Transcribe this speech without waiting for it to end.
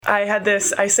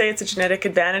I say it's a genetic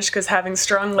advantage because having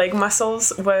strong leg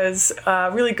muscles was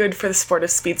really good for the sport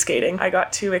of speed skating. I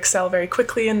got to excel very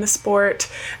quickly in the sport,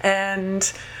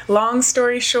 and long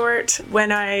story short,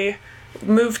 when I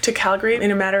moved to Calgary,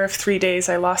 in a matter of 3 days,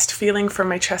 I lost feeling from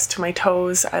my chest to my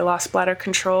toes. I lost bladder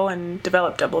control and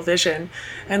developed double vision,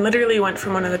 and literally went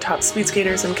from one of the top speed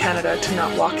skaters in Canada to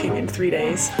not walking in 3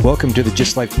 days. Welcome to the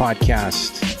Just Life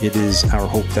podcast. It is our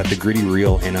hope that the gritty,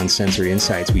 real, and uncensored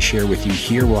insights we share with you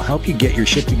here will help you get your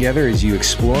shit together as you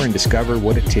explore and discover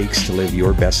what it takes to live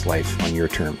your best life on your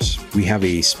terms. We have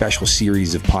a special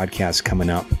series of podcasts coming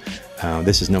up.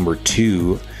 This is number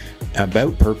 2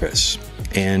 about purpose.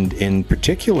 And in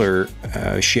particular,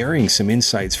 sharing some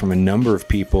insights from a number of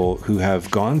people who have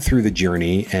gone through the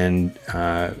journey and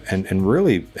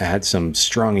really had some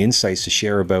strong insights to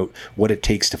share about what it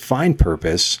takes to find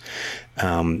purpose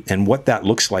and what that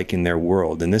looks like in their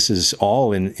world. And this is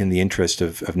all in the interest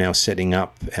of now setting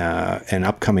up an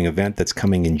upcoming event that's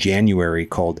coming in January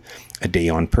called A Day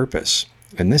on Purpose.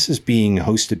 And this is being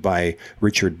hosted by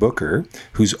Richard Booker,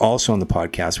 who's also on the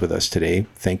podcast with us today.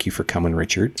 Thank you for coming,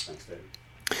 Richard. Thanks, Dave.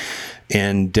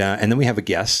 And then we have a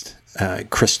guest,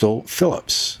 Crystal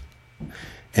Phillips.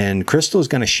 And Crystal is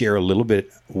going to share a little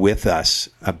bit with us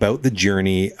about the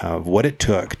journey of what it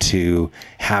took to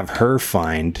have her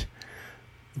find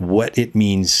what it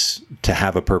means to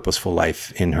have a purposeful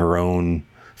life in her own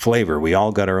flavor. We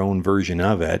all got our own version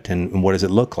of it, and what does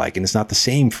it look like? And it's not the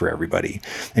same for everybody.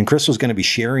 And Crystal's going to be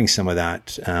sharing some of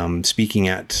that, speaking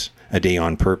at A Day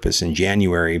on Purpose in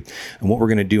January. And what we're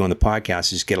going to do on the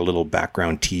podcast is get a little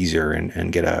background teaser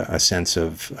and get a sense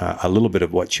of a little bit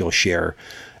of what she'll share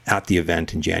at the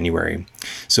event in January.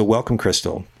 So welcome,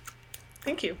 Crystal.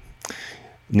 Thank you.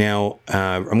 Now,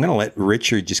 I'm going to let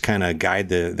Richard just kind of guide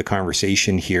the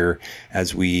conversation here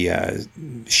as we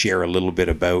share a little bit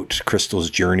about Crystal's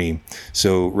journey.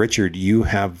 So, Richard, you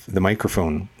have the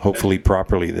microphone, hopefully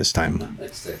properly this time.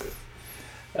 Thanks, David.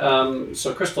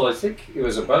 So, Crystal, I think it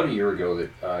was about a year ago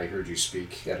that I heard you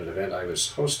speak at an event I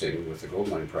was hosting with the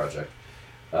Goldmine Project.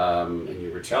 And you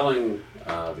were telling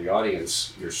the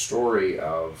audience your story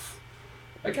of,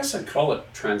 I guess I'd call it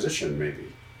transition,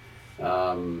 maybe.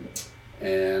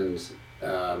 And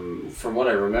from what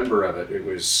I remember of it, it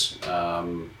was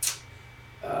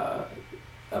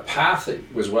a path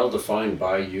that was well defined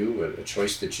by you, a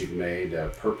choice that you'd made, a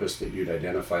purpose that you'd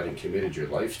identified and committed your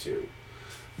life to,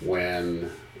 when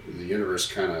the universe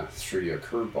kind of threw you a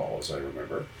curveball, as I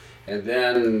remember. And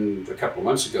then a couple of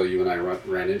months ago, you and I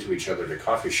ran into each other at a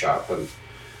coffee shop, and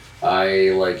I,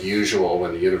 like usual,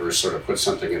 when the universe sort of put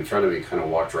something in front of me, kind of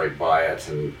walked right by it.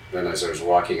 And then as I was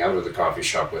walking out of the coffee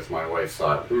shop with my wife,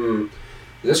 thought,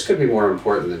 this could be more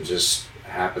important than just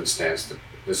happenstance that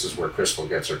this is where Crystal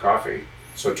gets her coffee.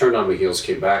 So I turned on my heels,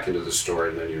 came back into the store,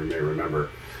 and then you may remember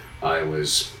I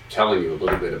was telling you a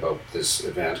little bit about this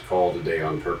event called A Day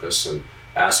on Purpose and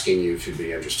asking you if you'd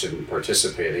be interested in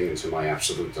participating, and to my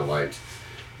absolute delight,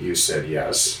 you said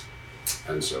yes.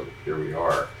 And so here we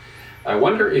are. I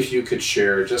wonder if you could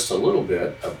share just a little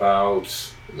bit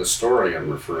about the story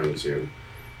I'm referring to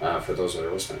for those that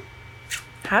are listening.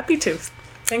 Happy to.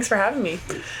 Thanks for having me.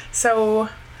 So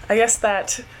I guess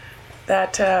that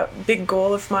big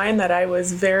goal of mine that I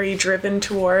was very driven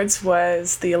towards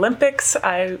was the Olympics.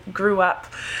 I grew up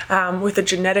with a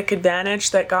genetic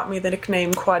advantage that got me the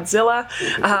nickname Quadzilla.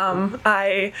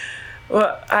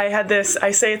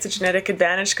 I say it's a genetic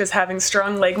advantage because having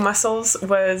strong leg muscles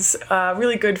was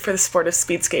really good for the sport of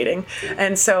speed skating.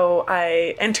 And so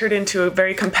I entered into a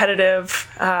very competitive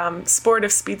sport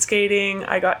of speed skating.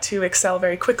 I got to excel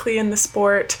very quickly in the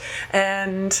sport.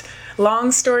 And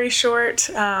long story short,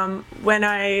 when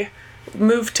I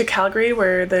moved to Calgary,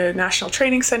 where the National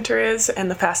Training Center is and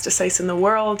the fastest ice in the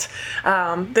world,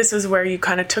 this is where you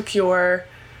kind of took your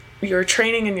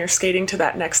training and your skating to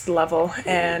that next level.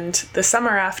 And the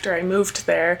summer after I moved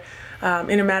there,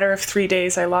 in a matter of 3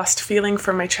 days, I lost feeling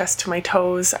from my chest to my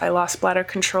toes. I lost bladder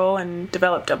control and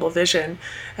developed double vision,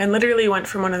 and literally went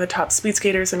from one of the top speed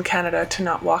skaters in Canada to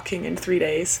not walking in 3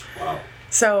 days. Wow.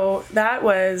 So that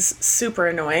was super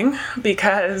annoying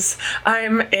because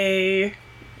I'm a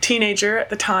teenager at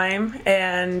the time,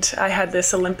 and I had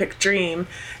this Olympic dream,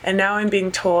 and now I'm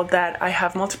being told that I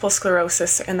have multiple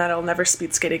sclerosis and that I'll never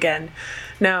speed skate again.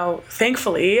 Now,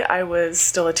 thankfully, I was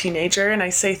still a teenager, and I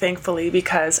say thankfully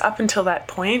because up until that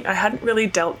point, I hadn't really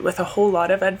dealt with a whole lot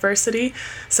of adversity,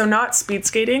 so not speed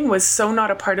skating was so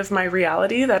not a part of my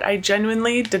reality that I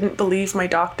genuinely didn't believe my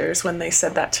doctors when they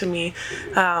said that to me.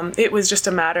 It was just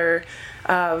a matter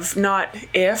of not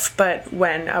if, but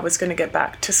when I was going to get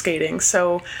back to skating.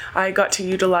 So I got to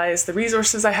utilize the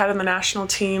resources I had on the national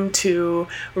team to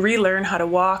relearn how to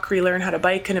walk, relearn how to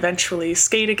bike, and eventually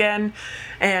skate again.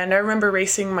 And I remember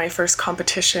racing my first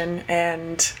competition,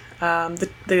 and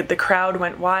the crowd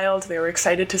went wild. They were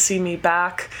excited to see me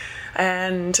back.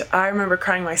 And I remember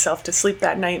crying myself to sleep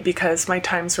that night because my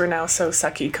times were now so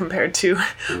sucky compared to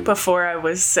before I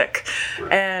was sick.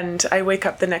 Right. And I wake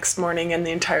up the next morning and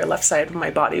the entire left side of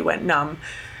my body went numb.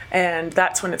 And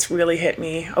that's when it's really hit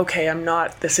me. Okay, I'm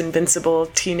not this invincible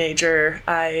teenager.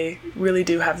 I really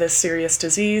do have this serious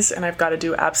disease, and I've got to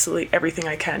do absolutely everything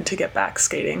I can to get back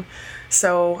skating.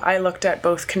 So I looked at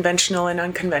both conventional and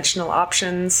unconventional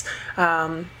options.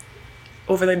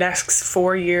 Over the next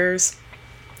 4 years,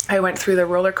 I went through the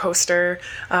roller coaster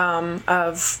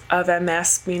of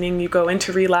MS, meaning you go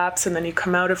into relapse and then you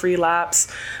come out of relapse.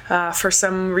 For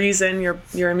some reason,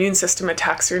 your immune system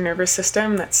attacks your nervous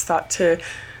system. That's the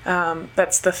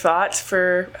thought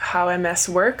for how MS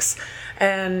works.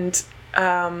 And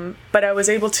but I was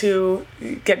able to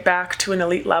get back to an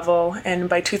elite level, and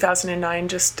by 2009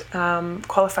 just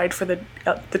qualified for the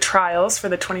trials for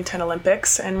the 2010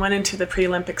 Olympics and went into the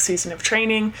pre-Olympic season of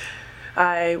training.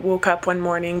 I woke up one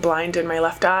morning blind in my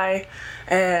left eye,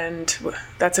 and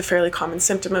that's a fairly common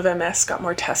symptom of MS. Got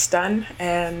more tests done,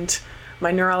 and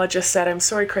my neurologist said, "I'm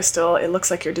sorry, Crystal, it looks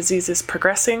like your disease is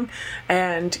progressing,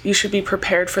 and you should be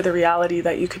prepared for the reality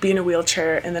that you could be in a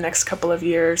wheelchair in the next couple of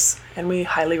years, and we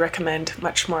highly recommend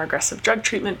much more aggressive drug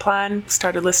treatment plan."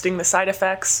 Started listing the side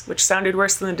effects, which sounded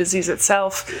worse than the disease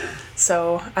itself.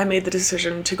 So I made the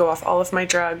decision to go off all of my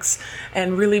drugs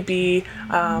and really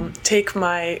take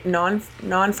my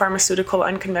non-pharmaceutical,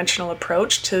 unconventional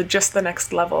approach to just the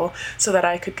next level so that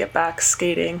I could get back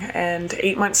skating. And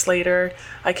 8 months later,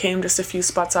 I came just a few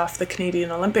spots off the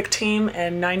Canadian Olympic team,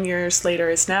 and 9 years later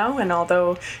is now. And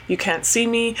although you can't see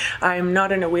me, I'm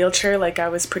not in a wheelchair like I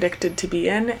was predicted to be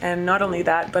in. And not only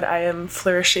that, but I am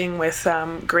flourishing with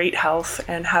great health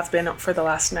and have been for the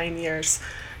last 9 years.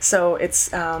 So it's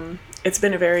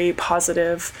been a very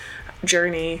positive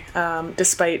journey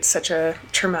despite such a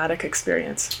traumatic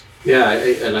experience. Yeah,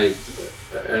 I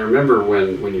remember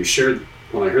when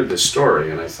I heard this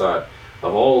story, and I thought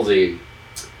of all the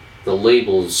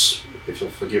labels, if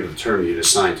you'll forgive the term, you'd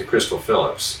assign to Crystal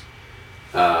Phillips.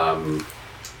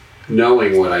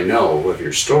 Knowing what I know of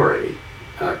your story,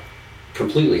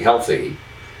 completely healthy,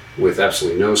 with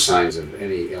absolutely no signs of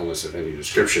any illness of any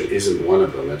description, isn't one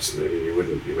of them. You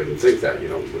wouldn't think that. You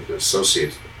wouldn't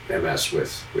associate MS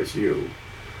with you.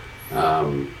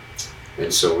 And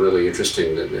so really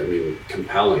interesting,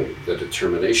 compelling, the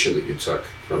determination that you took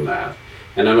from that.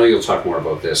 And I know you'll talk more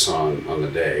about this on the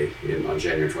day on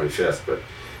January 25th, but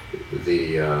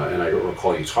and I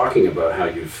recall you talking about how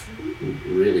you've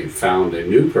really found a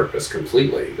new purpose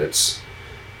completely that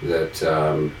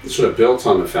sort of built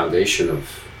on the foundation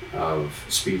of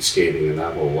speed skating and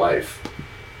that whole life,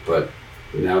 but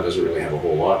now doesn't really have a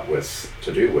whole lot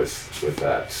to do with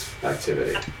that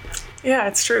activity. Yeah,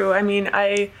 it's true.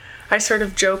 I sort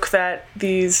of joke that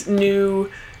these new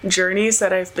journeys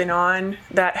that I've been on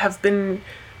that have been,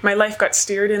 my life got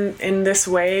steered in this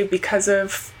way because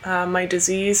of my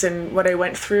disease and what I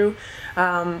went through.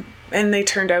 And they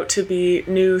turned out to be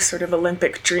new sort of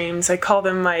Olympic dreams. I call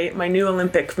them my new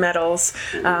Olympic medals,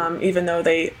 even though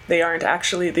they aren't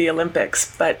actually the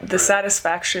Olympics. But the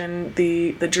satisfaction,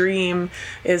 the dream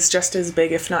is just as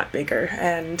big, if not bigger.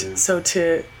 And so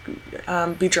to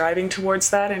be driving towards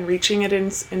that and reaching it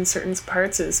in certain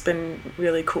parts has been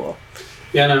really cool.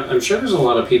 Yeah, and I'm sure there's a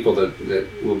lot of people that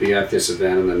will be at this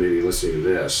event and then maybe listening to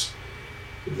this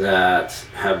that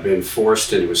have been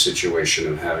forced into a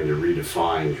situation of having to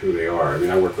redefine who they are.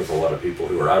 I work with a lot of people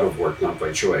who are out of work, not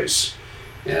by choice,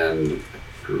 and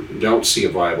don't see a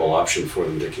viable option for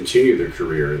them to continue their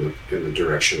career in the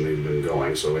direction they've been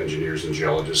going. So engineers and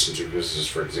geologists and geophysicists,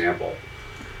 for example.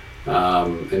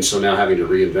 And so now having to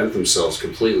reinvent themselves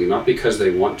completely, not because they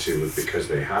want to, but because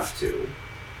they have to.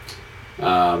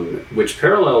 Which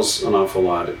parallels an awful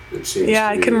lot, it seems. Yeah,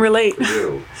 I can relate. For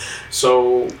you.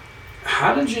 So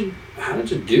how did you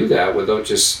do that without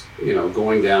just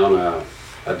going down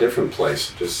a different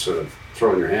place, just sort of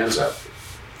throwing your hands up?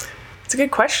 It's a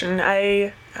good question.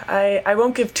 I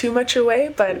won't give too much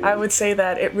away, but I would say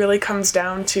that it really comes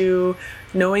down to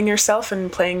knowing yourself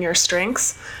and playing your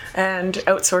strengths and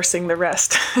outsourcing the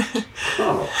rest.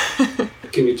 Oh.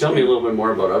 Can you tell me a little bit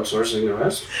more about outsourcing the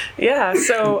rest? Yeah,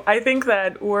 so I think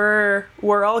that we're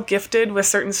all gifted with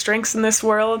certain strengths in this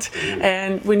world,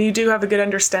 and when you do have a good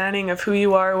understanding of who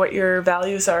you are, what your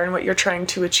values are, and what you're trying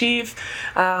to achieve,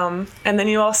 and then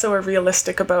you also are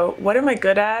realistic about what am I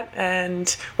good at, and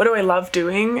what do I love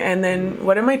doing, and then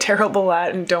what am I terrible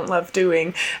at and don't love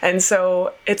doing. And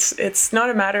so it's not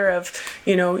a matter of,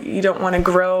 you don't want to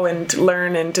grow and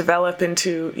learn and develop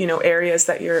into, areas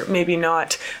that you're maybe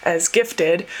not as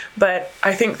gifted, but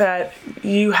I think that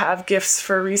you have gifts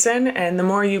for a reason, and the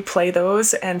more you play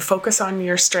those and focus on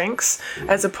your strengths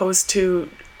as opposed to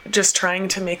just trying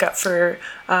to make up for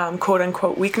quote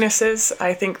unquote weaknesses,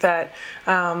 I think that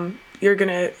you're going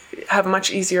to have a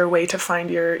much easier way to find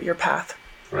your path.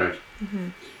 Right. Mm-hmm.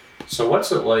 So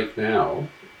what's it like now?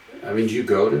 I mean, do you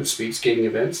go to speed skating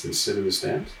events and sit in the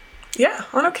stands? Yeah,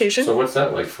 on occasion. So what's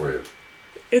that like for you?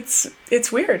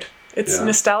 It's weird. It's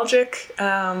nostalgic.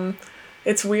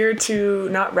 It's weird to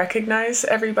not recognize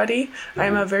everybody. Mm-hmm.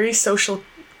 I'm a very social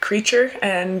creature,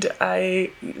 and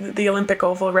the Olympic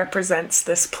Oval represents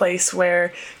this place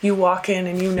where you walk in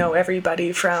and you know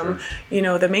everybody from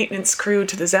the maintenance crew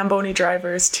to the Zamboni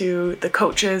drivers to the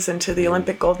coaches and to the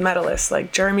Olympic gold medalists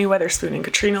like Jeremy Weatherspoon and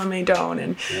Katrina Maydon,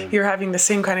 and you're having the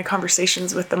same kind of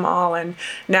conversations with them all. And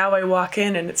now I walk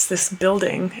in and it's this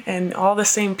building and all the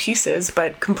same pieces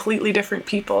but completely different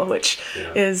people, which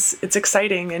it's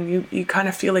exciting, and you kind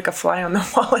of feel like a fly on the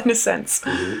wall in a sense.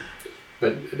 Mm-hmm.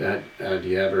 But do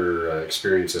you ever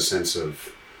experience a sense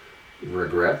of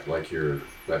regret, like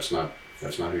that's not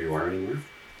who you are anymore?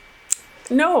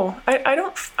 No, I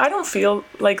don't feel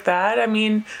like that. I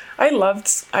mean, I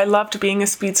loved being a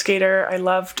speed skater.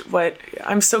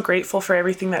 I'm so grateful for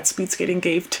everything that speed skating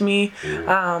gave to me.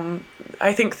 Mm-hmm.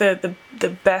 I think that the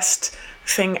best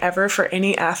thing ever for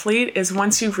any athlete is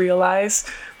once you realize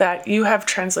that you have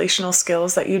translational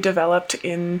skills that you developed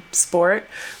in sport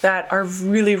that are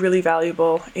really, really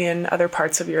valuable in other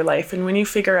parts of your life. And when you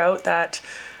figure out that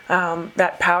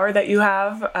that power that you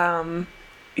have,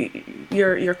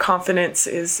 your confidence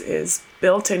is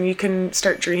built, and you can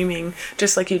start dreaming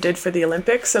just like you did for the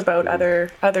Olympics about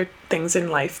other things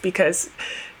in life, because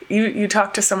you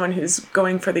talk to someone who's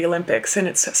going for the Olympics and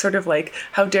it's sort of like,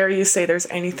 how dare you say there's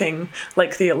anything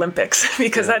like the Olympics?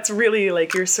 Because that's really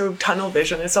like, you're so tunnel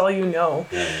vision. It's all you know.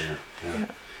 Yeah.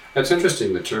 That's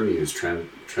interesting, the term you use,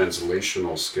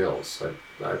 translational skills.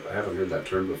 I haven't heard that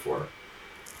term before.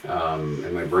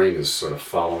 And my brain is sort of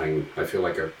following, I feel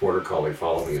like a border collie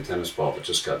following a tennis ball that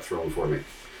just got thrown for me.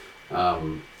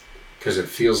 Because it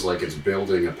feels like it's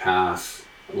building a path,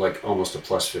 like almost a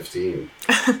plus 15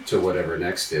 to whatever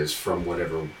next is from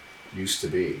whatever used to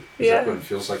be. Is that what it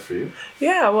feels like for you?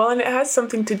 Yeah, well, and it has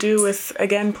something to do with,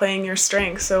 again, playing your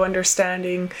strengths. So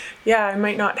understanding, I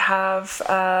might not have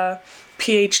a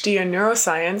PhD in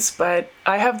neuroscience, but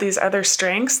I have these other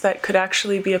strengths that could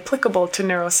actually be applicable to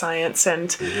neuroscience.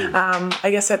 And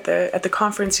I guess at the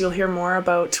conference you'll hear more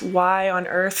about why on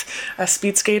earth a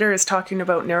speed skater is talking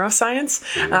about neuroscience.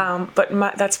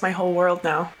 But that's my whole world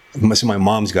now. So my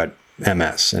mom's got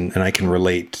MS, and I can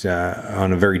relate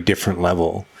on a very different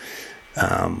level.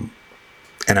 And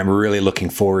I'm really looking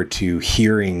forward to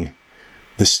hearing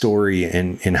the story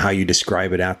and how you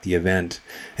describe it at the event.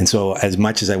 And so as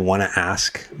much as I want to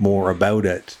ask more about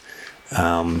it,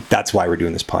 that's why we're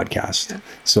doing this podcast. Yeah.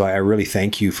 So I really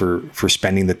thank you for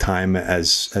spending the time,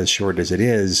 as short as it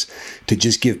is, to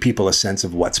just give people a sense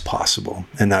of what's possible.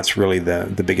 And that's really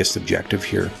the biggest objective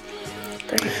here.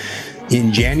 Great.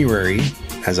 In January,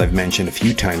 as I've mentioned a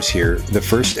few times here, the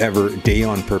first ever Day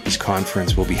on Purpose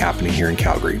conference will be happening here in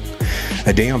Calgary.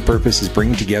 A Day on Purpose is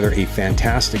bringing together a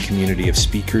fantastic community of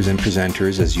speakers and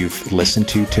presenters, as you've listened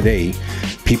to today,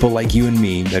 people like you and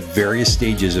me at various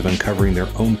stages of uncovering their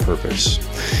own purpose.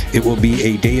 It will be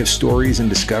a day of stories and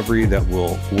discovery that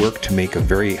will work to make a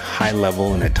very high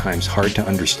level and at times hard to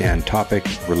understand topic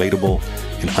relatable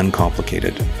and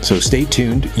uncomplicated. So stay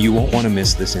tuned. You won't want to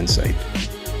miss this insight.